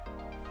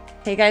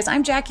Hey guys,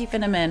 I'm Jackie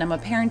Finneman. I'm a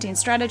parenting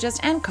strategist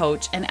and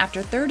coach, and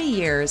after 30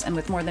 years and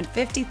with more than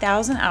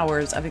 50,000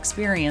 hours of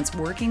experience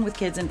working with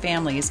kids and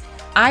families,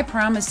 I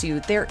promise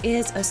you there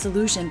is a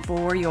solution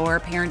for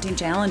your parenting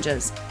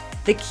challenges.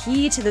 The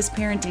key to this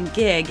parenting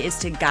gig is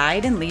to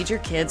guide and lead your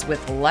kids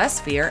with less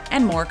fear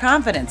and more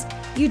confidence.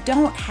 You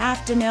don't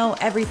have to know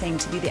everything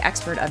to be the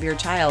expert of your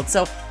child.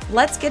 So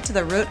let's get to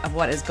the root of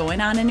what is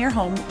going on in your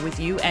home with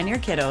you and your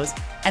kiddos,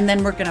 and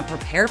then we're going to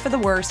prepare for the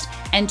worst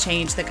and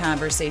change the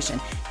conversation.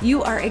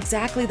 You are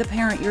exactly the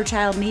parent your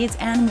child needs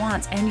and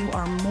wants, and you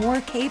are more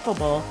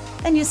capable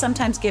than you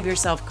sometimes give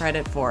yourself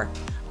credit for.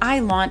 I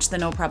launched the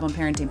No Problem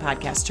Parenting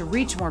podcast to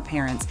reach more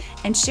parents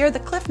and share the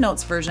Cliff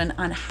Notes version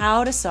on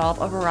how to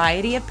solve a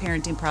variety of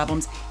parenting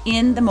problems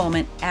in the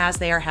moment as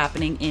they are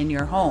happening in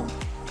your home.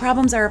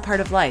 Problems are a part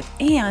of life,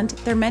 and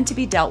they're meant to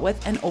be dealt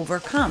with and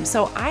overcome.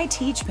 So I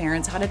teach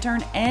parents how to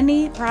turn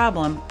any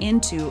problem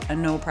into a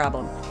no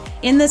problem.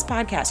 In this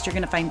podcast, you're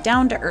going to find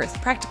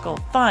down-to-earth, practical,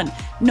 fun,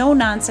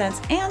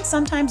 no-nonsense, and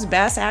sometimes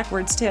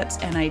bass-ackwards tips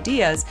and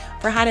ideas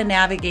for how to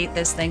navigate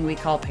this thing we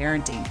call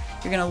parenting.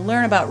 You're going to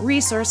learn about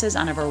resources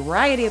on a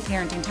variety of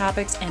parenting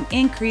topics and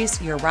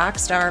increase your rock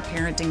star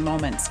parenting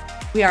moments.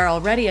 We are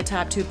already a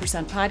top 2%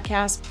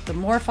 podcast. The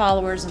more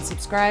followers and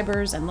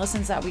subscribers and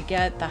listens that we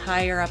get, the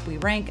higher up we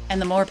rank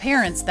and the more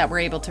parents that we're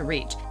able to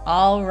reach.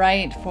 All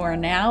right, for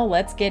now,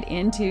 let's get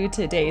into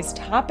today's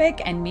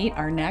topic and meet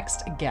our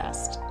next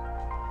guest.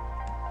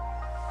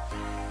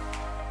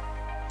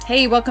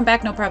 Hey, welcome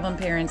back, No Problem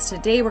Parents.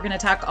 Today we're going to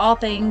talk all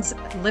things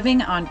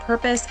living on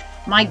purpose.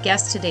 My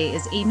guest today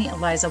is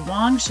Eliza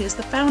Wong. She is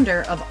the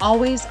founder of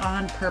Always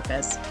on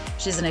Purpose.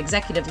 She's an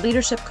executive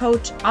leadership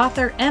coach,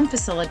 author, and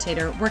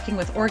facilitator working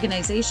with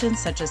organizations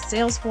such as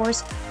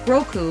Salesforce,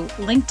 Roku,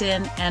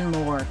 LinkedIn, and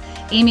more.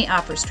 Amy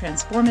offers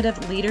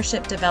transformative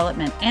leadership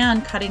development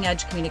and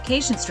cutting-edge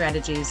communication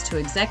strategies to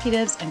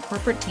executives and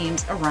corporate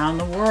teams around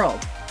the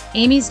world.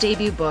 Amy's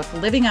debut book,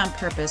 Living on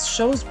Purpose,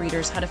 shows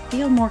readers how to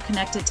feel more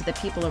connected to the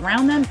people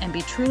around them and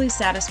be truly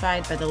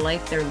satisfied by the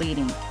life they're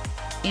leading.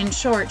 In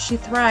short, she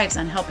thrives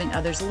on helping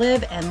others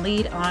live and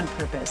lead on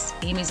purpose.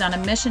 Amy's on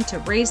a mission to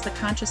raise the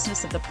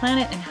consciousness of the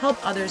planet and help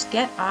others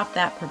get off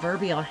that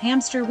proverbial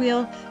hamster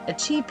wheel,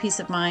 achieve peace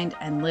of mind,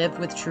 and live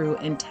with true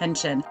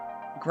intention.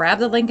 Grab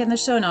the link in the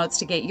show notes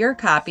to get your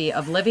copy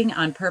of Living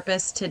on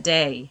Purpose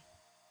today.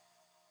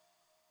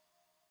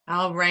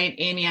 All right,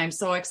 Amy, I'm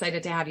so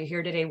excited to have you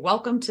here today.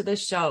 Welcome to the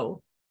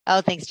show. Oh,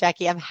 thanks,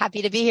 Jackie. I'm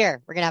happy to be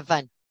here. We're going to have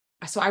fun.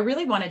 So I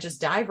really want to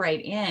just dive right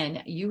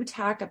in. You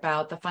talk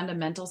about the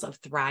fundamentals of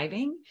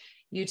thriving.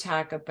 You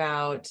talk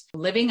about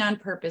living on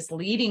purpose,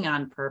 leading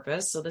on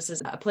purpose. So this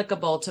is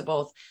applicable to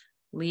both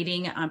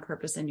leading on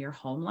purpose in your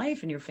home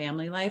life and your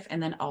family life,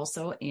 and then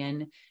also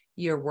in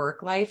your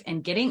work life,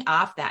 and getting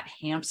off that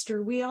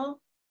hamster wheel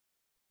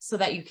so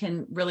that you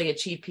can really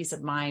achieve peace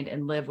of mind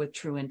and live with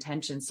true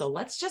intention. So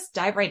let's just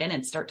dive right in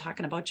and start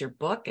talking about your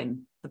book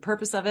and the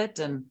purpose of it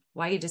and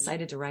why you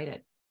decided to write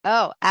it.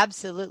 Oh,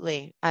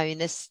 absolutely. I mean,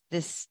 this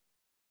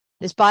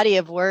body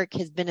of work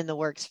has been in the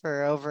works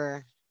for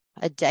over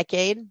a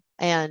decade,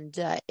 and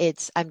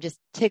I'm just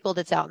tickled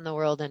it's out in the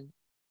world and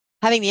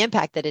having the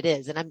impact that it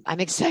is. And I'm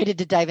excited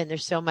to dive in.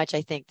 There's so much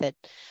I think that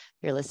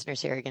your listeners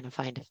here are going to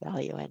find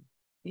value in.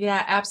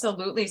 Yeah,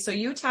 absolutely. So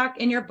you talk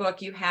in your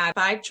book, you have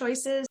 5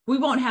 choices. We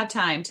won't have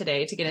time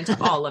today to get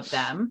into all of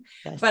them,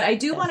 Yes, but I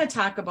do want to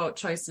talk about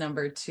choice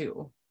number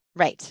 2.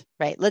 Right.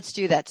 Let's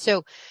do that.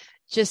 So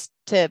just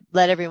to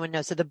let everyone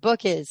know, so the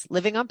book is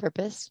Living on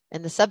Purpose,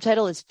 and the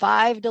subtitle is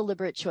 5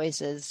 Deliberate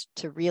Choices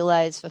to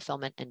Realize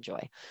Fulfillment and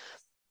Joy.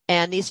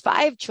 And these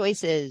 5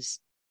 choices,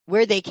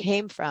 where they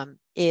came from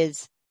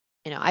is,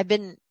 I've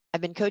been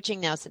coaching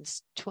now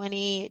since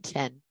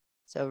 2010.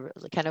 So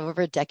kind of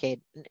over a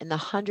decade, in the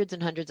hundreds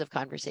and hundreds of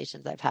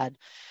conversations I've had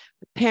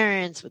with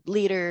parents, with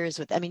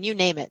leaders, you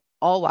name it,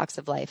 all walks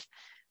of life.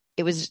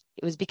 It was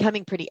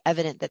becoming pretty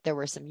evident that there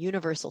were some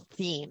universal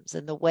themes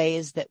in the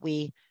ways that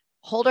we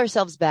hold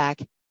ourselves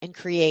back and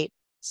create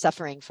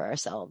suffering for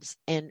ourselves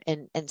and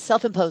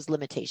self-imposed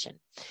limitation.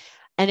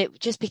 And it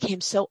just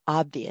became so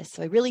obvious.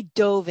 So I really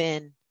dove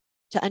in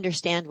to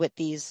understand what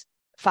these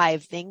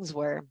 5 things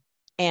were.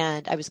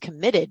 And I was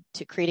committed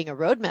to creating a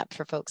roadmap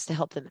for folks to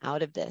help them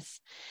out of this.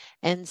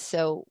 And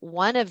so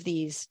one of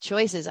these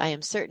choices I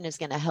am certain is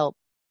going to help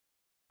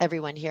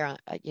everyone here,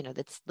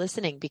 that's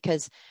listening,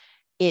 because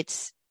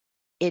it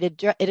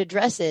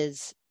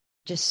addresses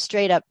just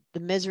straight up the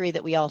misery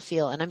that we all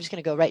feel. And I'm just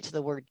going to go right to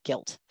the word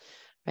guilt,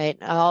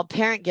 right? All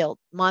parent guilt,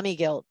 mommy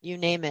guilt, you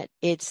name it.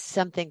 It's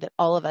something that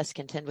all of us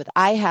contend with.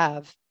 I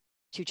have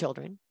 2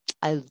 children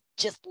I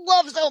just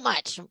love so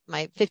much,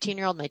 my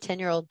 15-year-old, my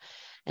 10-year-old.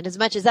 And as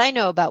much as I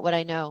know about what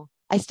I know,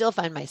 I still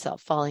find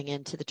myself falling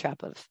into the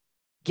trap of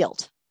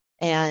guilt.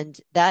 And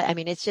that,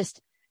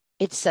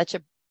 it's such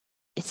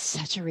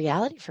a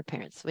reality for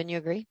parents. Wouldn't you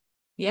agree?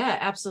 Yeah,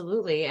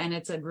 absolutely. And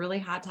it's a really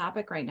hot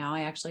topic right now.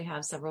 I actually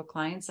have several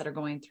clients that are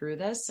going through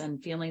this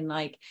and feeling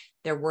like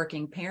they're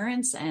working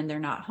parents and they're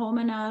not home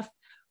enough,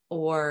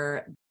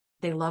 or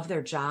they love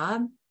their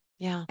job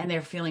Yeah. And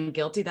they're feeling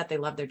guilty that they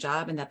love their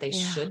job and that they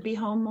Yeah. should be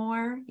home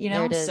more,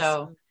 There it is.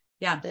 So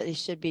yeah. That they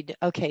should be.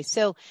 Okay.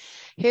 So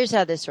here's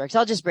how this works.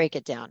 I'll just break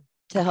it down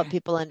to help Okay.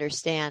 people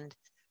understand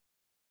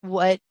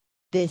what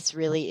this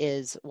really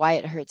is, why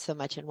it hurts so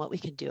much, and what we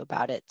can do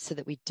about it so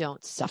that we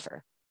don't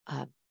suffer,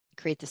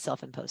 create the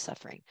self-imposed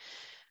suffering.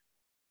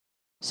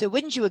 So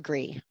wouldn't you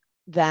agree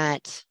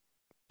that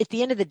at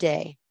the end of the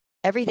day,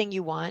 everything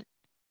you want,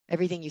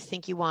 everything you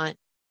think you want,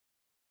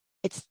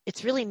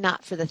 it's really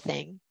not for the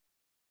thing.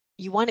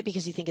 You want it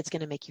because you think it's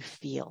going to make you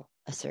feel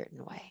a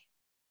certain way,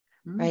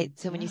 right?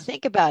 So when you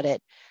think about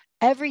it,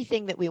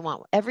 everything that we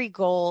want, every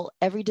goal,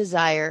 every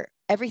desire,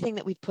 everything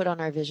that we've put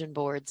on our vision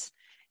boards,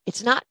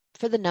 it's not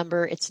for the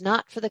number. It's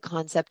not for the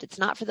concept. It's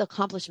not for the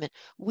accomplishment.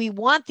 We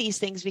want these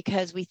things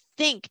because we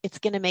think it's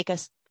going to make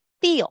us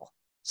feel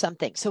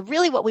something. So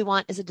really what we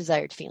want is a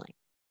desired feeling.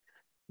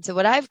 So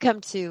what I've come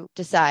to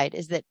decide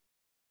is that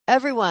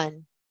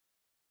everyone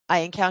I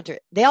encounter,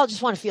 they all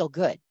just want to feel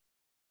good.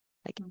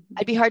 Like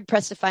I'd be hard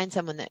pressed to find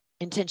someone that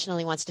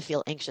intentionally wants to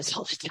feel anxious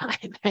all the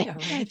time. Right? Yeah,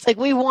 right. It's like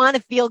we want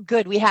to feel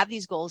good. We have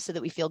these goals so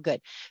that we feel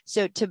good.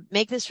 So to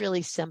make this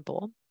really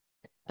simple,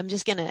 I'm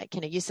just going to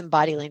kind of use some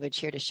body language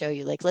here to show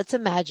you. Like, let's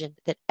imagine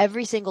that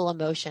every single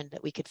emotion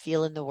that we could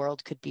feel in the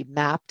world could be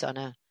mapped on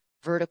a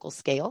vertical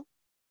scale.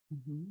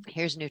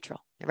 Here's neutral,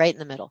 right in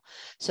the middle.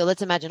 So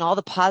let's imagine all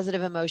the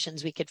positive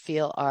emotions we could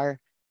feel are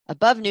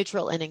above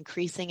neutral and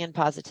increasing in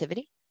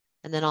positivity.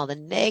 And then all the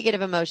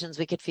negative emotions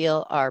we could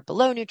feel are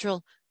below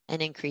neutral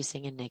and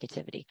increasing in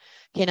negativity.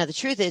 Okay, now the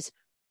truth is,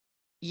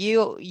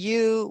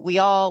 we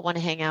all want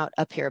to hang out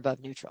up here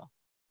above neutral.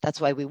 That's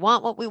why we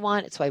want what we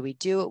want. It's why we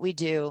do what we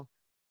do.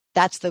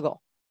 That's the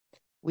goal.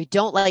 We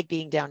don't like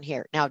being down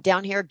here. Now,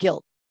 down here,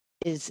 guilt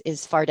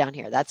is far down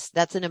here.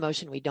 That's an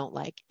emotion we don't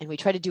like. And we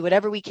try to do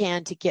whatever we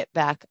can to get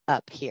back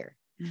up here.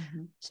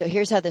 So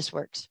here's how this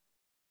works.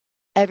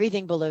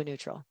 Everything below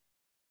neutral.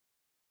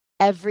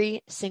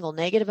 Every single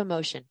negative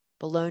emotion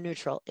below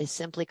neutral is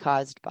simply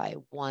caused by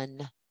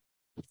one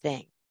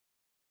thing.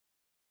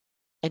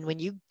 And when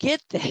you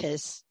get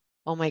this,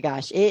 oh my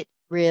gosh, it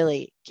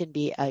really can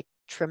be a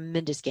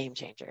tremendous game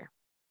changer.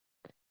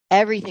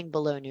 Everything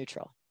below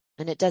neutral.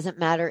 And it doesn't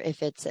matter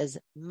if it's as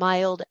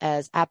mild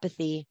as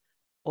apathy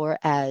or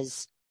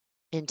as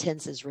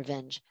intense as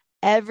revenge.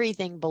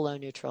 Everything below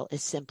neutral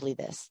is simply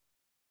this.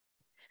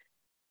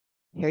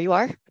 Here you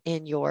are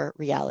in your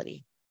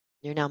reality,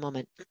 your now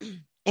moment.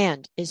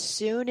 And as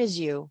soon as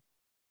you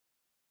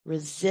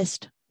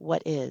resist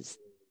what is,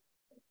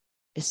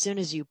 as soon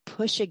as you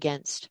push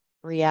against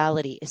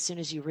reality, as soon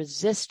as you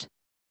resist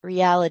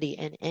reality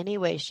in any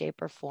way,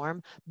 shape, or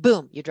form,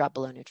 boom, you drop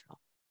below neutral.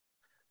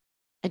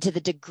 And to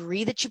the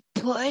degree that you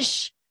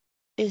push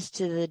is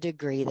to the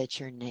degree that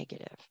you're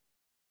negative.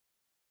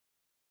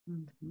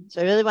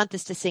 So I really want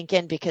this to sink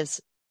in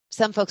because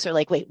some folks are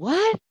like, wait,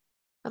 what?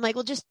 I'm like,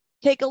 well, just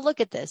take a look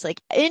at this.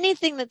 Like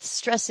anything that's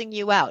stressing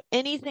you out,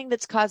 anything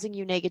that's causing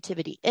you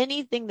negativity,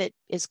 anything that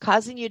is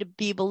causing you to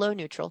be below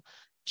neutral,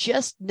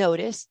 just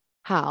notice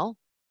how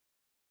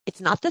it's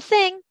not the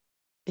thing.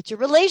 It's your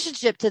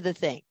relationship to the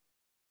thing.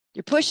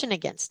 You're pushing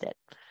against it.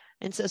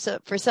 And so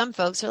for some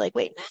folks are like,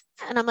 wait,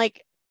 and I'm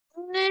like,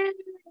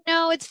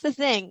 no, it's the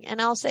thing.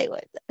 And I'll say,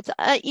 it's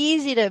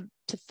easy to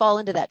fall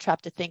into that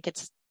trap to think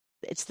it's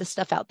the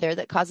stuff out there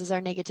that causes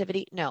our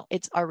negativity. No,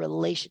 it's our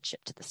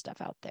relationship to the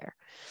stuff out there.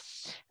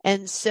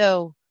 And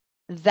so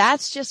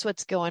that's just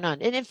what's going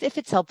on. And if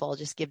it's helpful, I'll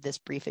just give this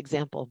brief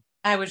example.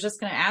 I was just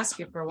going to ask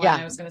you for one. Yeah.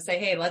 I was going to say,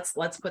 hey, let's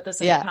put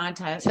this into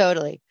context.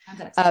 Totally.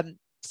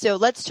 So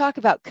let's talk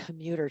about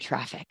commuter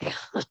traffic,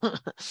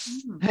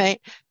 right?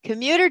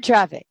 Commuter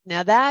traffic.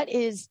 Now that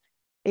is,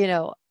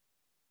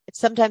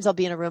 sometimes I'll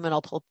be in a room and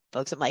I'll pull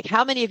folks. I'm like,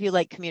 how many of you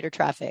like commuter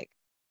traffic?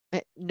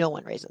 No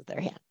one raises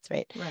their hands,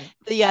 right?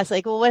 So you ask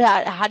like,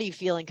 well, how do you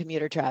feel in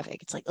commuter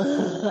traffic? It's like,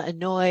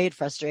 annoyed,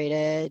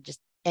 frustrated, just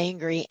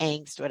angry,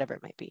 angst, whatever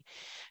it might be.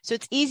 So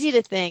it's easy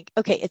to think,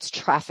 okay, it's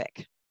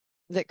traffic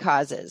that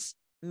causes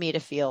me to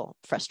feel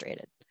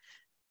frustrated.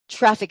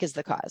 Traffic is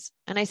the cause.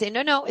 And I say,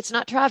 no, it's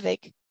not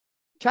traffic.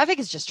 Traffic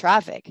is just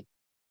traffic.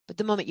 But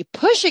the moment you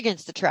push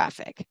against the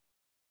traffic,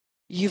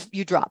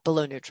 you drop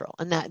below neutral.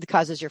 And that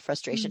causes your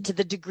frustration. To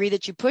the degree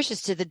that you push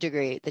is to the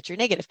degree that you're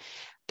negative.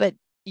 But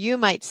you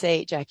might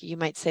say, Jackie,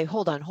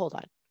 hold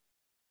on.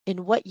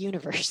 In what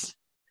universe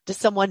does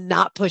someone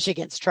not push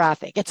against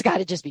traffic? It's got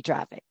to just be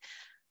traffic.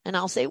 And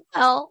I'll say,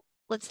 well,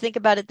 let's think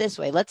about it this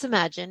way. Let's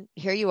imagine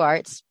here you are,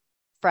 it's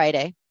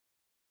Friday,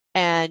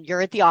 and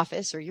you're at the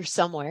office or you're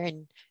somewhere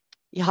and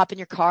you hop in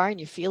your car and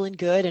you're feeling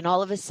good. And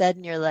all of a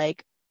sudden you're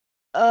like,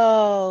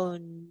 oh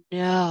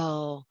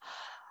no,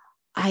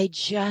 I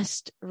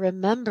just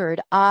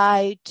remembered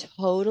I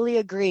totally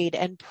agreed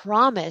and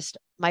promised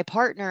my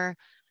partner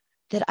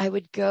that I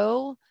would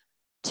go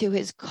to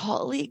his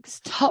colleague's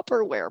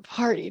Tupperware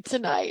party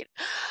tonight.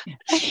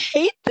 I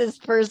hate this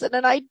person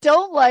and I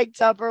don't like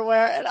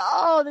Tupperware.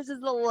 And this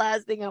is the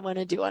last thing I want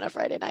to do on a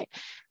Friday night.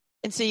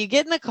 And so you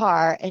get in the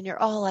car and you're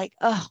all like,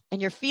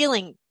 and you're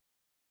feeling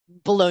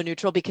below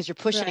neutral because you're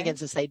pushing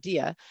against this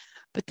idea.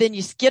 But then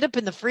you get up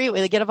in the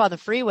freeway, they get up on the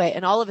freeway,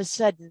 and all of a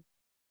sudden,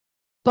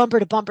 bumper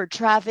to bumper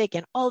traffic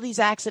and all these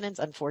accidents,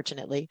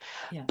 unfortunately.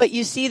 Yes. But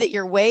you see that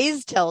your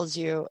Waze tells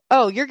you,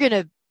 oh, you're going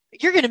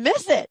to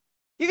miss it.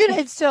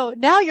 So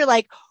now you're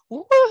like,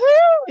 woohoo,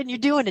 and you're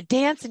doing a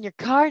dance in your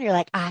car and you're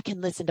like, I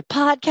can listen to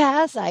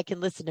podcasts. I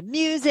can listen to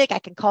music. I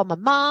can call my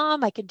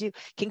mom. I can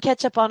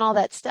catch up on all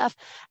that stuff.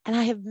 And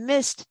I have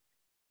missed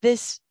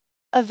this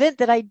event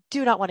that I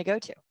do not want to go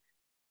to.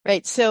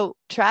 Right. So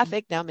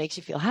traffic now makes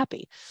you feel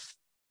happy.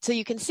 So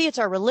you can see it's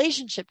our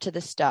relationship to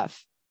the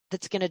stuff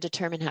that's going to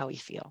determine how we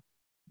feel.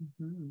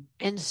 Mm-hmm.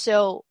 And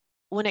so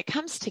when it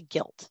comes to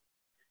guilt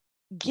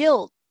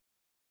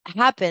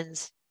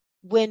happens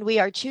when we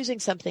are choosing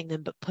something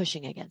then but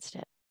pushing against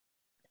it.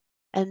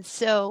 And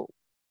so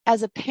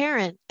as a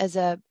parent,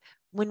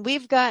 when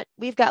we've got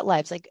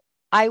lives, like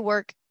I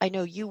work, I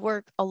know you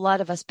work, a lot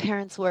of us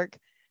parents work,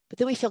 but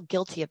then we feel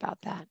guilty about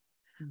that.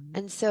 Mm-hmm.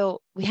 And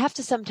so we have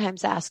to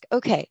sometimes ask,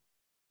 okay,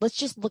 let's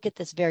just look at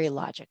this very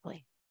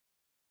logically.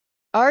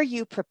 Are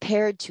you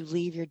prepared to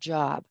leave your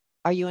job?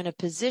 Are you in a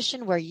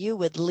position where you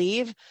would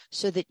leave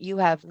so that you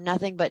have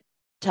nothing but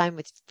time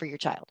for your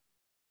child?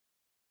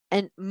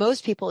 And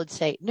most people would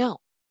say no.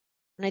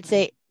 And I'd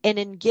say, and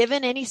in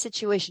given any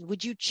situation,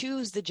 would you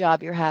choose the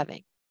job you're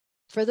having?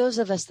 For those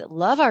of us that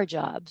love our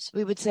jobs,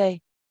 we would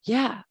say,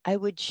 yeah, I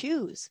would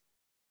choose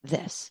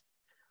this.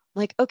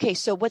 Like, okay,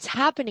 so what's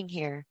happening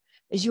here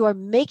is you are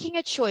making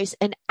a choice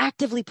and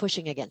actively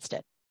pushing against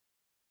it,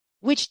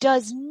 which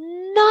does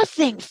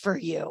nothing for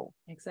you.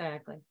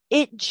 Exactly.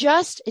 It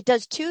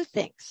does two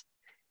things.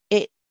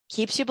 It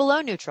keeps you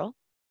below neutral,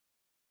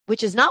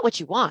 which is not what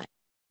you want.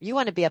 You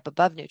want to be up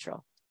above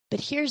neutral. But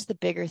here's the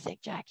bigger thing,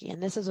 Jackie,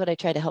 and this is what I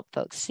try to help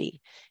folks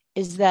see,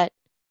 is that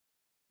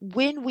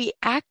when we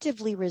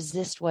actively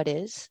resist what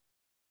is,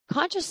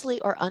 consciously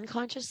or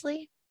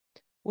unconsciously,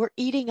 we're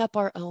eating up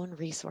our own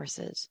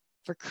resources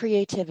for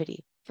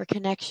creativity, for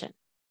connection,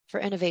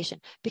 for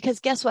innovation. Because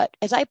guess what?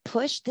 As I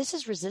push, this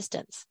is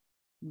resistance.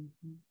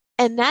 Mm-hmm.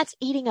 And that's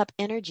eating up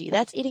energy.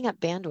 That's eating up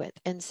bandwidth.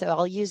 And so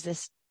I'll use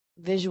this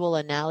visual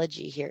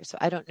analogy here. So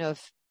I don't know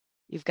if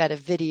you've got a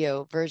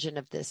video version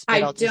of this. But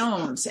I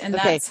don't. And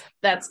okay.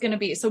 That's going to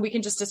be, so we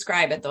can just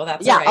describe it though.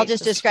 That's yeah, all right. I'll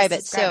just describe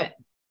it.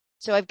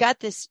 So I've got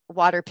this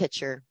water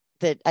pitcher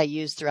that I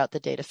use throughout the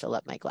day to fill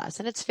up my glass.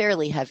 And it's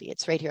fairly heavy.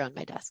 It's right here on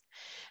my desk.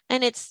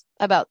 And it's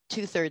about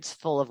 2/3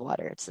 full of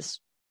water. It's this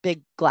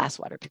big glass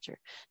water pitcher.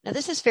 Now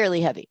this is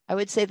fairly heavy. I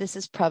would say this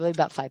is probably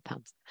about 5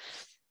 pounds.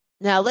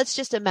 Now let's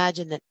just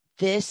imagine that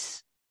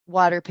this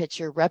water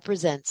pitcher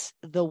represents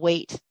the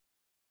weight.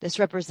 This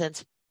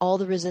represents all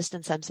the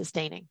resistance I'm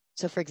sustaining.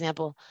 So for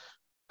example,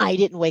 I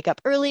didn't wake up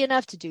early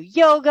enough to do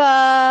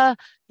yoga.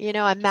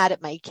 I'm mad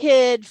at my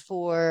kid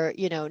for,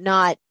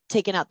 not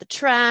taking out the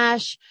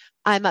trash.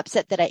 I'm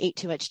upset that I ate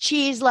too much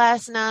cheese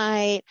last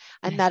night.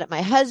 I'm mad at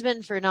my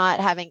husband for not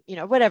having,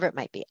 whatever it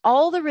might be.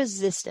 All the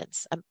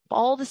resistance,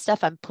 all the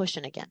stuff I'm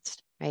pushing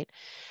against, right?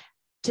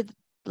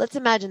 Let's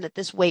imagine that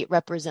this weight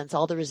represents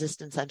all the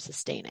resistance I'm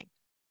sustaining.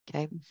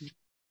 Okay. Mm-hmm.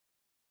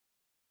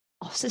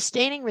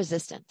 Sustaining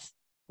resistance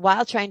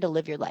while trying to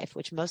live your life,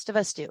 which most of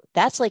us do.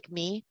 That's like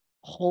me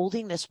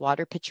holding this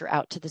water pitcher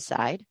out to the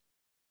side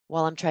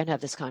while I'm trying to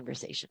have this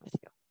conversation with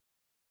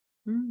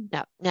you.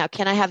 Mm. Now,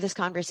 can I have this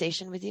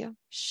conversation with you?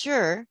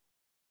 Sure.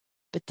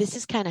 But this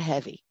is kind of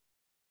heavy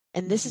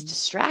and this is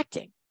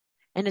distracting.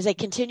 And as I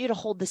continue to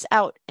hold this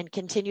out and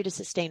continue to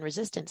sustain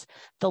resistance,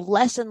 the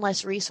less and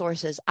less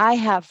resources I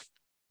have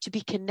to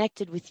be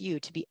connected with you,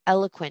 to be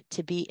eloquent,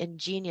 to be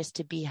ingenious,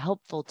 to be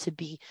helpful, to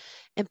be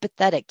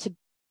empathetic, to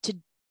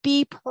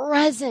be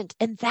present.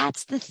 And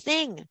that's the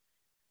thing.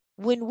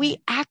 When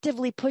we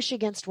actively push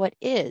against what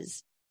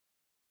is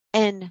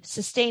and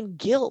sustain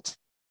guilt,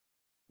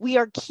 we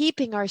are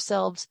keeping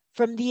ourselves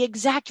from the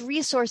exact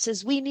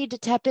resources we need to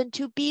tap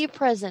into, be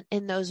present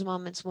in those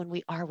moments when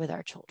we are with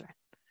our children.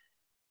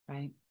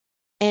 Right.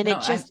 And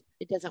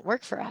it doesn't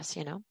work for us,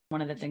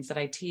 One of the things that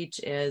I teach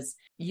is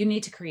you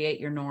need to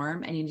create your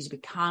norm and you need to be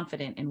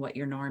confident in what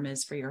your norm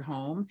is for your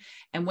home.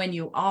 And when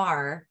you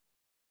are,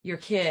 your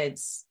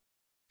kids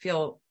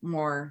feel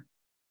more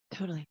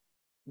totally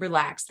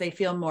relaxed. They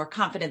feel more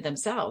confident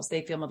themselves.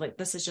 They feel more like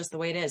this is just the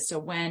way it is. So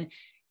when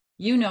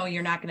you're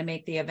not going to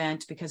make the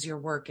event because you're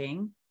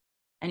working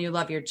and you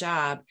love your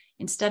job,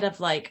 instead of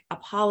like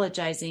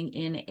apologizing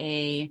in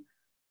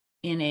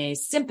a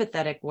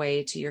sympathetic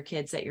way to your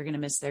kids that you're going to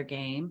miss their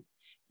game,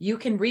 you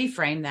can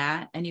reframe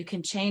that and you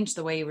can change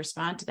the way you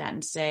respond to that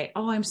and say,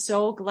 oh, I'm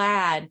so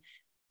glad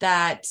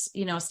that,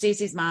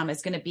 Stacy's mom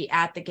is going to be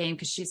at the game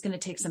because she's going to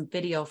take some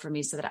video for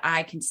me so that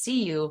I can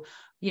see you,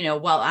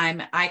 while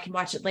I can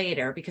watch it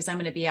later because I'm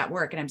going to be at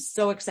work. And I'm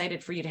so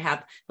excited for you to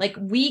have, like,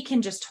 we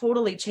can just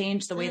totally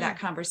change the way that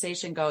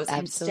conversation goes.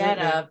 Absolutely. Instead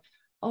of,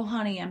 oh,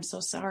 honey, I'm so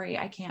sorry.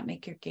 I can't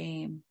make your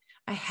game.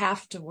 I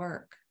have to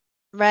work.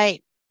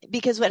 Right.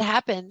 Because what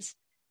happens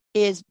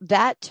is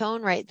that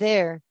tone right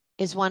there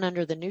is one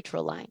under the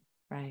neutral line.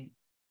 Right.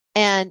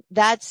 And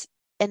that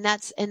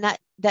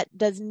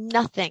does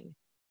nothing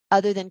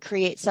other than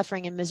create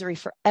suffering and misery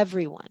for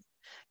everyone.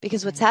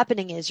 because what's Right.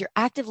 happening is you're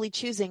actively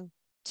choosing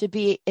to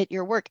be at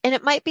your work. And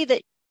it might be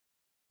that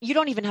you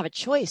don't even have a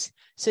choice.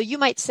 So you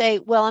might say,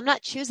 well, I'm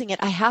not choosing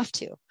it. I have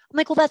to. I'm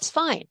like, well, that's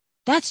fine.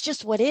 That's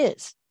just what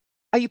is.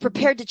 Are you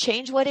prepared to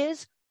change what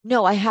is?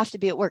 No, I have to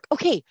be at work.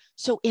 Okay.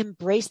 So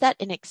embrace that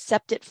and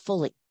accept it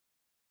fully.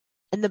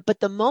 But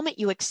the moment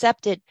you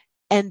accept it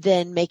and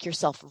then make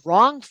yourself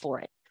wrong for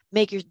it,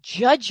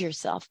 judge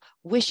yourself,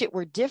 wish it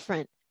were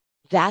different,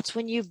 that's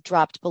when you've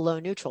dropped below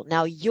neutral.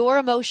 Now, your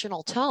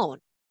emotional tone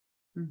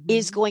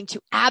is going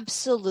to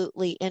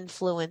absolutely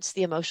influence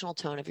the emotional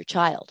tone of your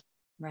child.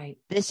 Right.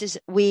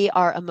 We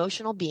are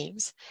emotional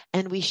beings,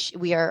 and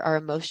our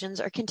emotions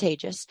are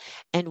contagious,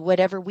 and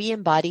whatever we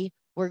embody,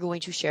 we're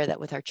going to share that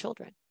with our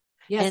children.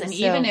 Yes. And so,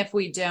 even if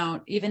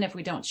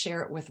we don't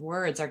share it with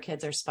words, our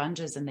kids are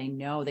sponges and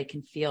they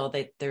can feel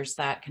that there's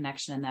that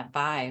connection and that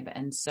vibe.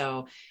 And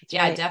so,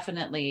 yeah, right.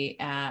 definitely,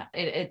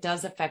 it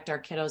does affect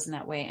our kiddos in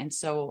that way. And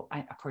so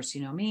of course,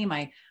 me,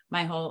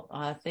 my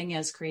whole thing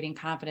is creating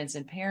confidence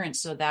in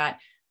parents so that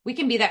we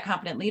can be that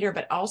confident leader,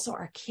 but also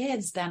our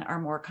kids then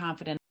are more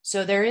confident.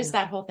 So there is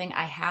that whole thing.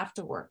 I have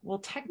to work. Well,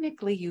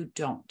 technically you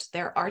don't.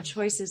 There are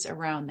choices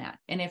around that.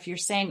 And if you're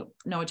saying,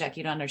 no, Jack,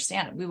 you don't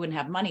understand, we wouldn't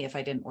have money if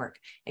I didn't work.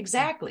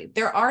 Exactly.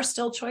 There are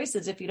still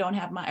choices if you don't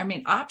have money. I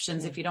mean,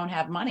 options if you don't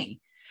have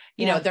money.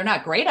 They're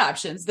not great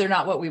options. They're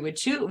not what we would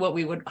choose,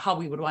 how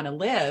we would want to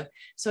live.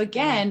 So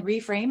again,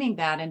 reframing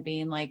that and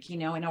being like,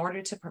 in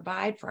order to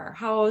provide for our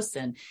house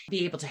and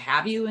be able to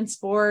have you in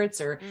sports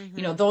or,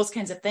 those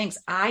kinds of things,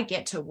 I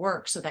get to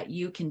work so that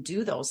you can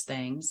do those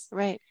things.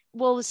 Right.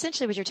 Well,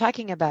 essentially what you're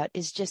talking about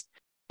is just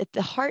at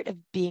the heart of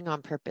being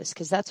on purpose,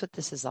 because that's what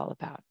this is all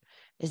about,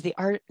 is the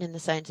art and the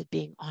science of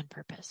being on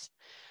purpose.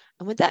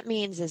 And what that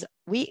means is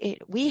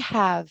we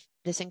have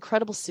this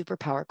incredible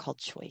superpower called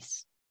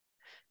choice,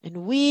 and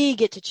we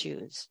get to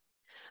choose.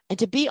 And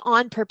to be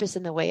on purpose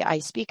in the way I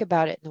speak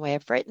about it and the way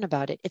I've written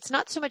about it, it's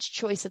not so much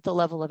choice at the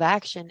level of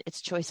action,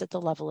 it's choice at the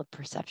level of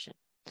perception.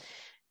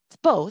 It's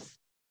both,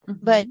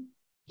 but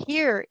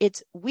here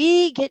it's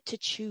we get to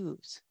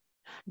choose.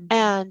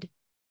 And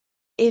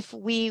if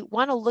we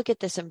want to look at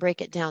this and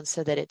break it down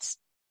so that it's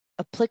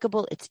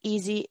applicable, it's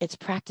easy, it's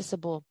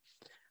practicable,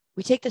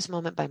 we take this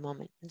moment by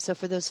moment. And so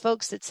for those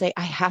folks that say,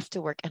 I have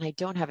to work and I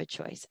don't have a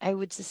choice, I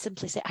would just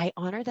simply say, I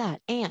honor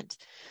that. And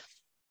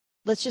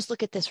let's just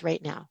look at this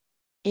right now.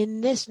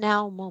 In this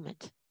now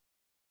moment,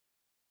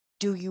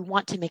 do you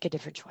want to make a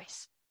different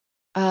choice?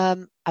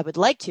 I would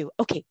like to.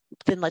 Okay,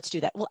 then let's do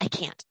that. Well, I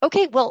can't.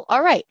 Okay, well,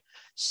 all right.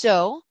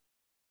 So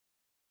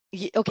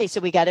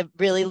we got to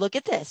really look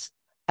at this.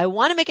 I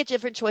want to make a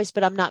different choice,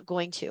 but I'm not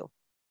going to.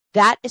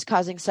 That is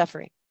causing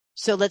suffering.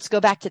 So let's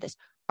go back to this.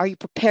 Are you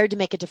prepared to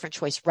make a different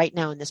choice right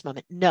now in this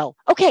moment? No.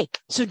 Okay,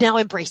 so now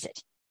embrace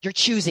it. You're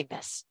choosing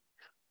this.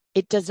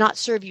 It does not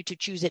serve you to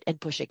choose it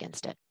and push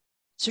against it.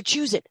 So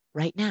choose it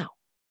right now,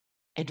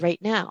 and right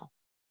now,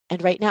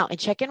 and right now, and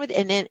check in with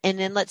it. And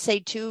then let's say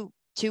 2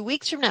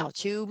 weeks from now,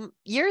 2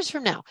 years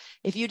from now,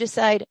 if you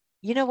decide,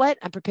 you know what,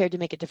 I'm prepared to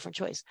make a different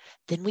choice,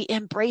 then we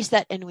embrace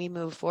that and we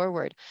move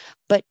forward.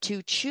 But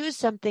to choose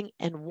something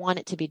and want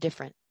it to be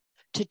different,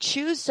 to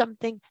choose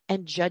something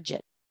and judge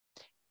it,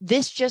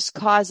 this just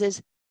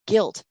causes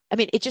guilt. I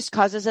mean, it just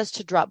causes us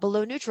to drop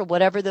below neutral,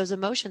 whatever those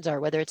emotions are,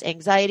 whether it's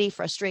anxiety,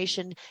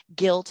 frustration,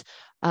 guilt,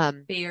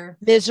 fear,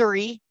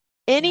 misery,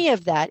 any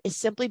of that is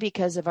simply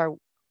because of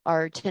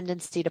our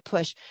tendency to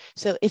push.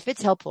 So if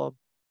it's helpful,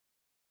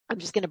 I'm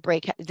just going to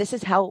break. This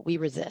is how we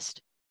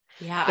resist.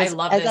 Yeah, I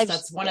love this.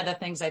 That's one of the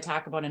things I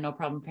talk about in No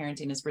Problem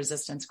Parenting is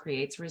resistance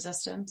creates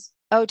resistance.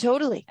 Oh,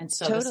 totally. And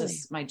so this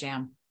is my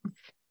jam.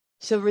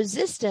 So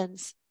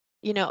resistance,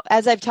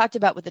 as I've talked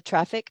about with the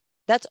traffic,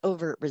 that's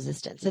overt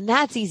resistance, and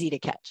that's easy to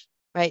catch,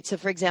 right? So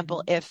for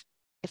example, if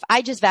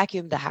I just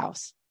vacuumed the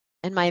house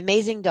and my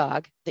amazing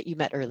dog that you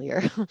met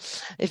earlier,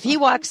 if he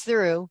walks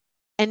through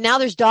and now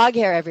there's dog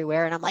hair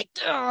everywhere and I'm like,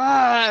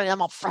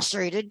 I'm all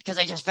frustrated because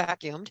I just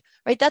vacuumed,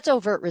 right? That's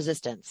overt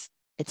resistance.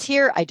 It's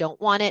here. I don't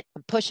want it.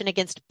 I'm pushing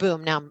against,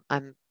 boom. Now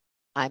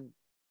I'm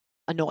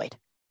annoyed,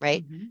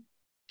 right?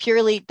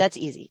 Purely, that's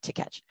easy to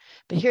catch.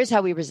 But here's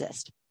how we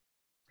resist.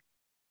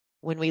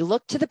 When we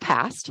look to the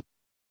past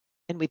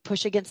and we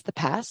push against the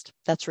past,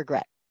 that's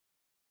regret,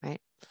 right?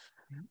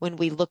 When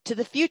we look to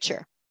the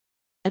future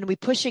and we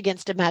push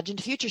against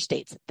imagined future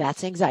states,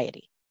 that's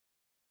anxiety,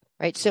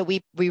 right? So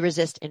we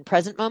resist in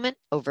present moment,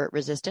 overt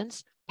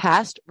resistance,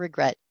 past,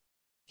 regret,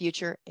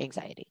 future,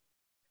 anxiety.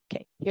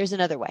 Okay, here's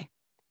another way.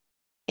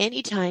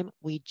 Anytime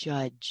we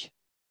judge,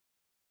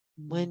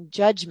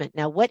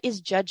 now what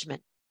is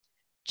judgment?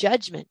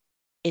 Judgment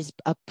is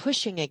a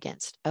pushing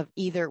against of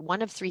either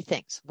one of three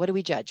things. What do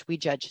we judge? We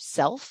judge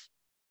self,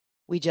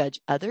 we judge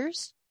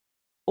others,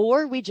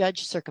 or we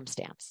judge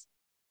circumstance.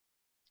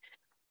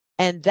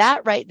 And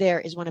that right there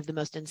is one of the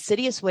most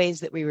insidious ways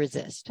that we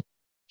resist.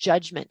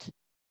 Judgment.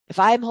 If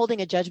I'm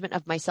holding a judgment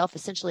of myself,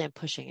 essentially I'm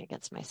pushing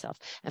against myself.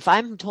 If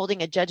I'm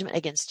holding a judgment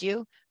against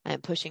you,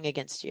 I'm pushing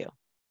against you.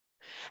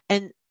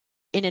 And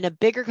in a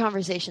bigger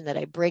conversation that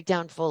I break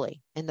down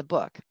fully in the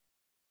book,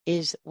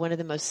 is one of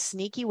the most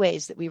sneaky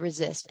ways that we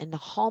resist. And the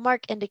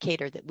hallmark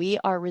indicator that we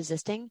are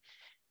resisting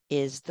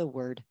is the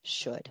word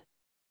should.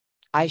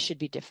 I should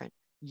be different.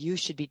 You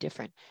should be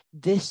different.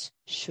 This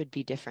should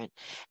be different.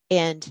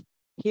 And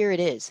here it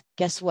is.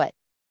 Guess what?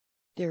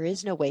 There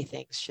is no way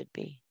things should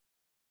be.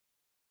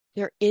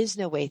 There is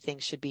no way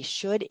things should be.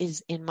 Should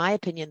is, in my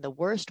opinion, the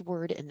worst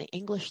word in the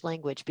English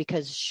language,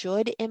 because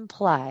should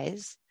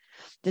implies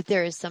that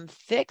there is some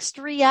fixed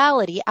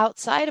reality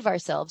outside of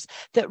ourselves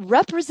that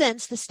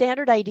represents the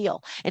standard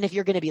ideal. And if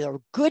you're going to be the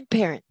good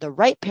parent, the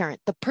right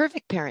parent, the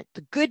perfect parent,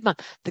 the good mom,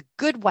 the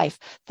good wife,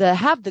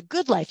 have the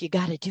good life, you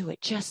got to do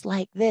it just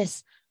like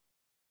this.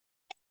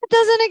 It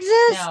doesn't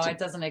exist. No, it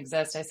doesn't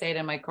exist. I say it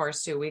in my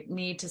course too. We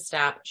need to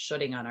stop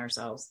shoulding on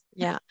ourselves.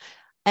 Yeah.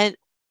 And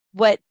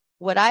what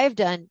I've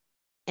done,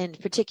 and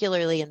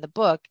particularly in the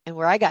book, and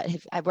where I've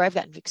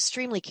gotten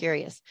extremely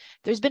curious,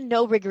 there's been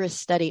no rigorous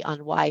study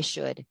on why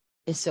should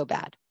is so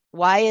bad.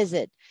 Why is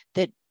it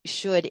that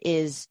should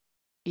is,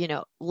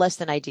 less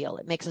than ideal?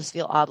 It makes us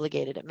feel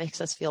obligated. It makes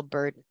us feel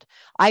burdened.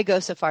 I go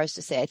so far as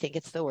to say I think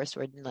it's the worst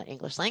word in the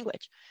English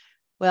language.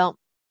 Well,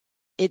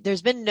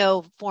 there's been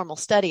no formal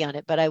study on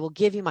it, but I will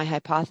give you my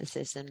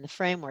hypothesis and the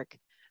framework.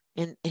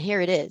 And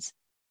here it is.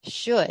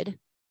 Should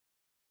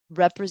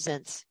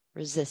represents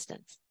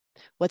resistance.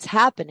 What's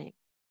happening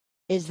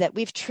is that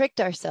we've tricked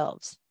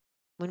ourselves.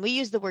 When we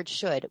use the word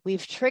should,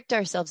 we've tricked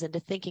ourselves into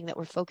thinking that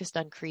we're focused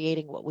on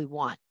creating what we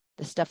want,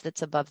 the stuff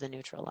that's above the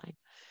neutral line.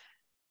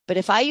 But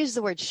if I use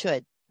the word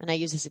should, and I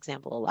use this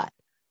example a lot,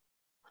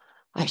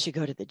 I should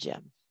go to the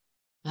gym.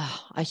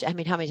 Oh, how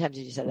many times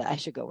did you say that? I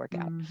should go work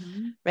out,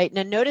 right?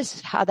 Now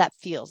notice how that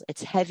feels.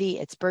 It's heavy,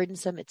 it's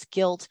burdensome, it's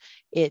guilt,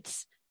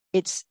 it's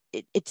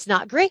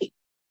not great.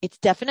 It's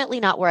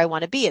definitely not where I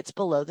want to be. It's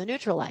below the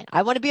neutral line.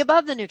 I want to be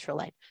above the neutral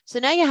line. So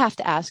now you have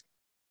to ask,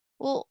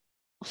 well,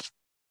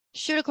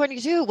 should according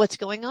to who? What's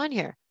going on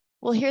here?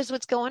 Well, here's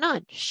what's going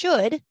on.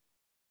 Should,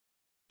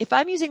 if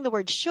I'm using the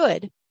word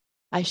should,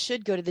 I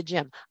should go to the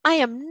gym. I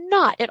am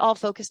not at all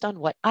focused on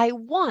what I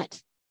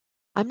want.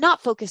 I'm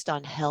not focused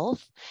on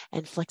health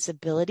and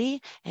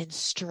flexibility and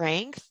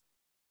strength.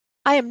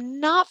 I am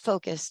not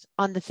focused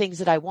on the things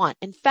that I want.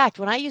 In fact,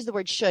 when I use the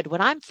word should,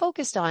 what I'm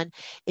focused on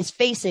is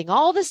facing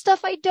all the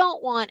stuff I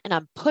don't want, and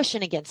I'm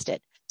pushing against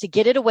it to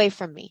get it away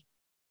from me.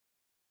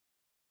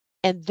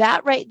 And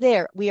that right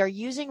there, we are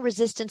using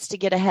resistance to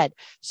get ahead.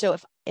 So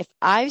if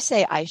I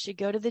say I should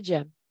go to the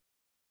gym,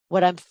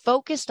 what I'm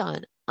focused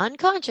on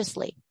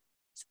unconsciously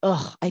is,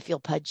 I feel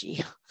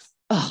pudgy.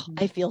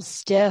 I feel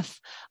stiff.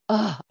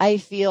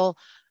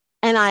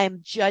 And I'm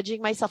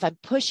judging myself. I'm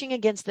pushing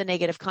against the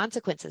negative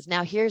consequences.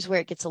 Now, here's where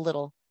it gets a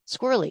little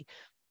squirrely.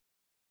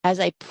 As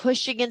I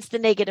push against the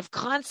negative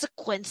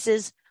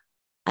consequences,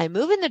 I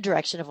move in the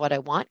direction of what I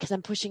want because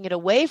I'm pushing it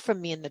away from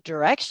me in the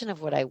direction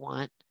of what I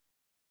want,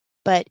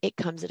 but it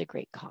comes at a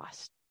great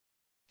cost.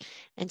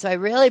 And so I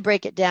really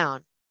break it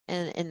down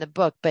in the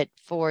book, but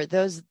for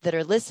those that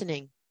are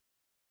listening,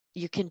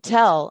 you can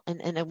tell,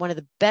 and one of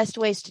the best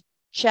ways to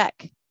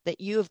check that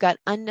you have got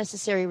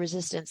unnecessary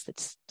resistance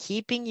that's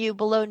keeping you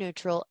below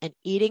neutral and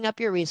eating up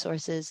your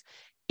resources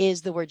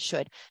is the word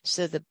should.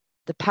 So the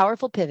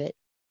powerful pivot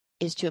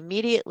is to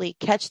immediately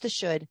catch the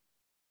should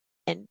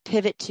and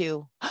pivot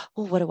to,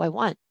 well, what do I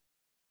want?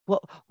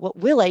 What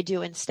will I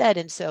do instead?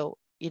 And so,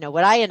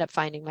 what I end up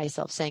finding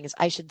myself saying is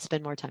I should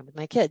spend more time with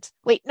my kids.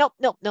 Wait,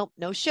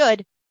 no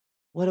should.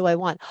 What do I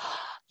want?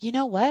 You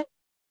know what?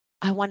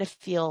 I want to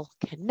feel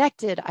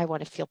connected. I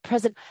want to feel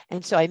present.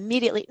 And so I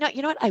immediately, no,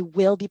 you know what? I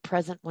will be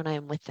present when I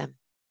am with them.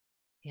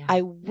 Yeah.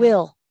 I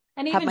will.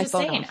 And even just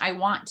saying, off. I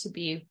want to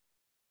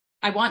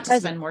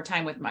present. Spend more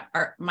time with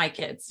my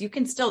kids. You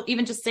can still,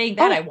 even just saying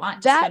that, I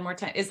want to spend more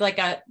time is like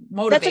a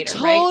motivator. That's a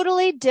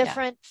totally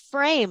different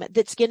frame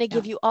that's going to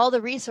give you all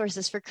the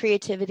resources for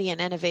creativity and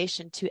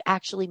innovation to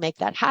actually make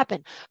that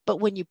happen.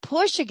 But when you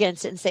push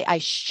against it and say, I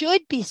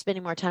should be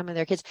spending more time with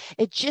their kids,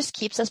 it just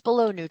keeps us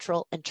below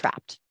neutral and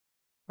trapped.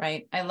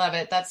 Right. I love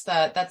it.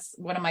 That's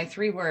one of my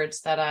 3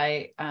 words that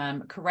I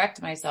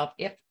correct myself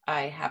if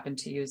I happen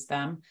to use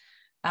them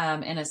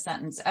in a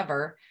sentence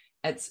ever.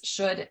 It's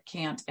should,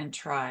 can't, and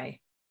try.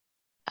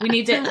 We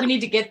need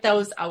to get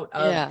those out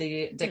of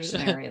the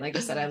dictionary. Like I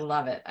said, I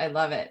love it. I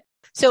love it.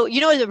 So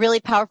what a really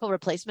powerful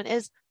replacement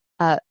is?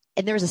 And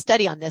there was a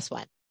study on this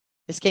one.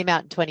 This came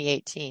out in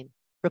 2018.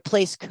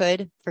 Replace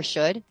could for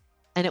should,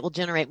 and it will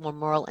generate more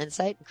moral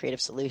insight and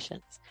creative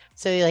solutions.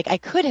 So I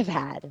could have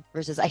had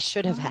versus I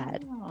should have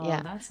had.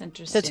 Yeah. That's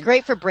interesting. So it's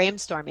great for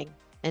brainstorming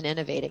and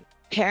innovating.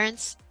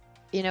 Parents,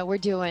 we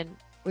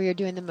are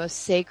doing the most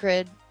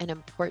sacred and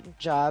important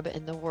job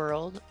in the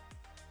world.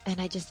 And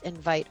I just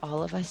invite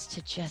all of us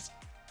to just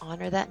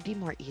honor that and be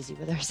more easy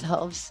with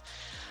ourselves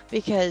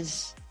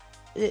because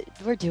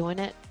we're doing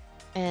it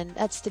and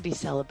that's to be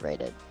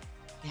celebrated.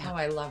 Yeah. Oh,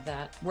 I love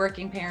that.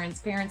 Working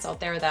parents out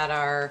there that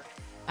are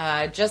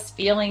just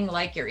feeling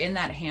like you're in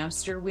that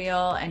hamster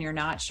wheel and you're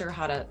not sure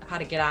how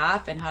to get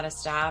off and how to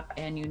stop.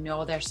 And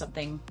there's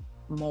something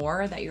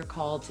more that you're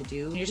called to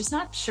do, and you're just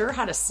not sure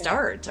how to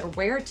start or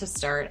where to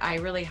start, I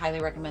really highly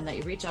recommend that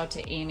you reach out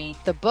to Amy.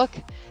 The book,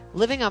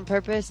 Living on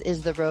Purpose,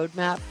 is the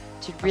roadmap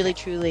to really,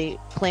 truly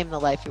claim the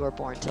life you were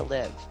born to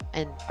live,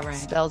 and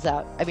spells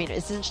out, I mean,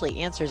 essentially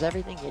answers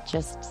everything you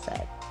just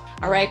said.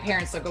 All right,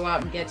 parents, so go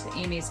out and get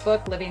Amy's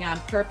book, Living on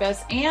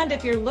Purpose. And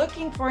if you're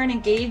looking for an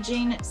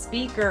engaging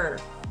speaker,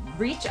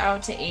 reach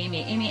out to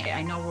Amy. Amy,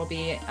 I know we'll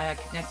be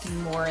connecting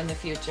more in the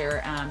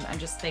future. I'm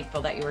just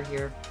thankful that you were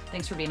here.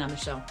 Thanks for being on the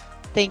show.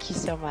 Thank you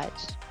so much.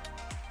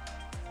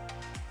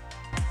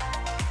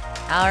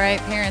 All right,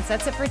 parents,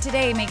 that's it for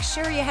today. Make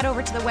sure you head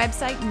over to the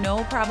website,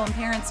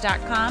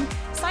 noproblemparents.com.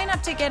 Sign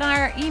up to get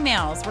our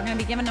emails. We're going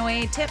to be giving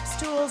away tips,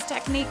 tools,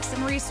 techniques,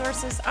 and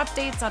resources,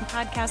 updates on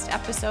podcast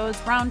episodes,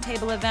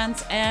 roundtable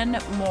events, and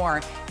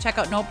more. Check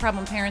out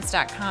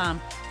noproblemparents.com.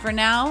 For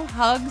now,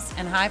 hugs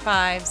and high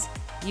fives.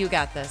 You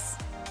got this.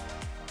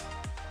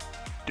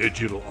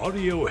 Digital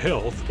Audio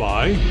Health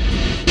by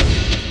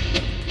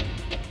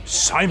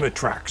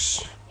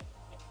Cymatrax.